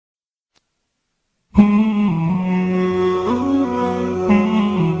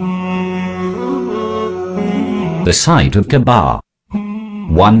the site of Kabah.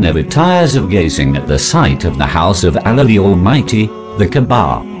 One never tires of gazing at the site of the house of Allah the Almighty, the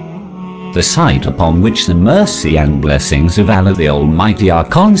Kabah. The site upon which the mercy and blessings of Allah the Almighty are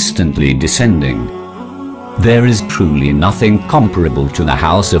constantly descending. There is truly nothing comparable to the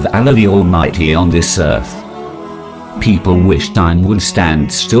house of Allah the Almighty on this earth. People wish time would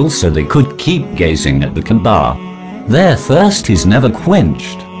stand still so they could keep gazing at the Kabah. Their thirst is never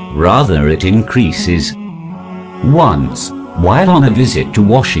quenched, rather it increases. Once, while on a visit to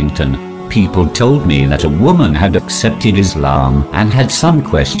Washington, people told me that a woman had accepted Islam and had some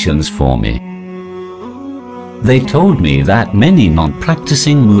questions for me. They told me that many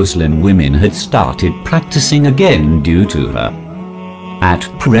non-practicing Muslim women had started practicing again due to her. At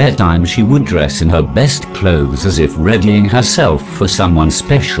prayer time she would dress in her best clothes as if readying herself for someone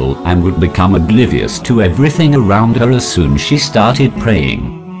special and would become oblivious to everything around her as soon as she started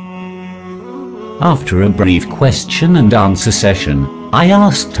praying. After a brief question and answer session, I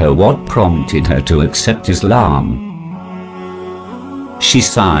asked her what prompted her to accept Islam. She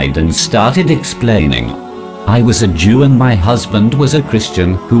sighed and started explaining. I was a Jew and my husband was a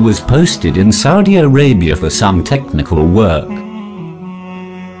Christian who was posted in Saudi Arabia for some technical work.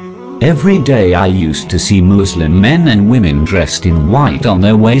 Every day I used to see Muslim men and women dressed in white on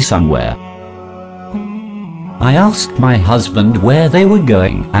their way somewhere. I asked my husband where they were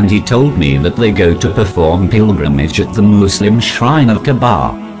going and he told me that they go to perform pilgrimage at the Muslim shrine of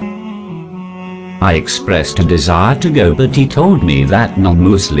Kabah. I expressed a desire to go but he told me that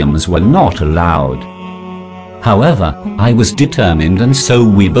non-Muslims were not allowed. However, I was determined and so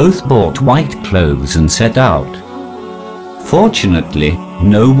we both bought white clothes and set out. Fortunately,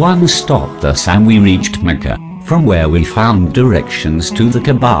 no one stopped us and we reached Mecca, from where we found directions to the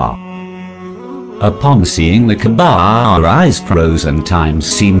Kabah. Upon seeing the Kabah our eyes froze and time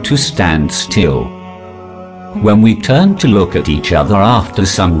seemed to stand still. When we turned to look at each other after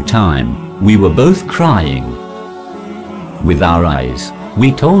some time, we were both crying. With our eyes,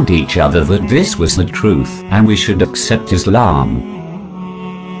 we told each other that this was the truth and we should accept Islam.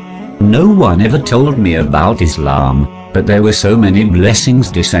 No one ever told me about Islam, but there were so many blessings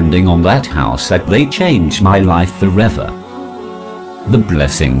descending on that house that they changed my life forever. The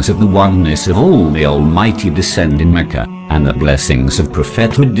blessings of the oneness of all the Almighty descend in Mecca, and the blessings of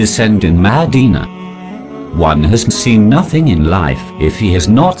prophethood descend in Medina. One has seen nothing in life if he has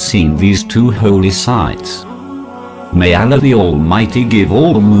not seen these two holy sites. May Allah the Almighty give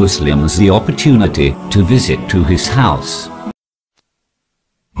all Muslims the opportunity to visit to His house.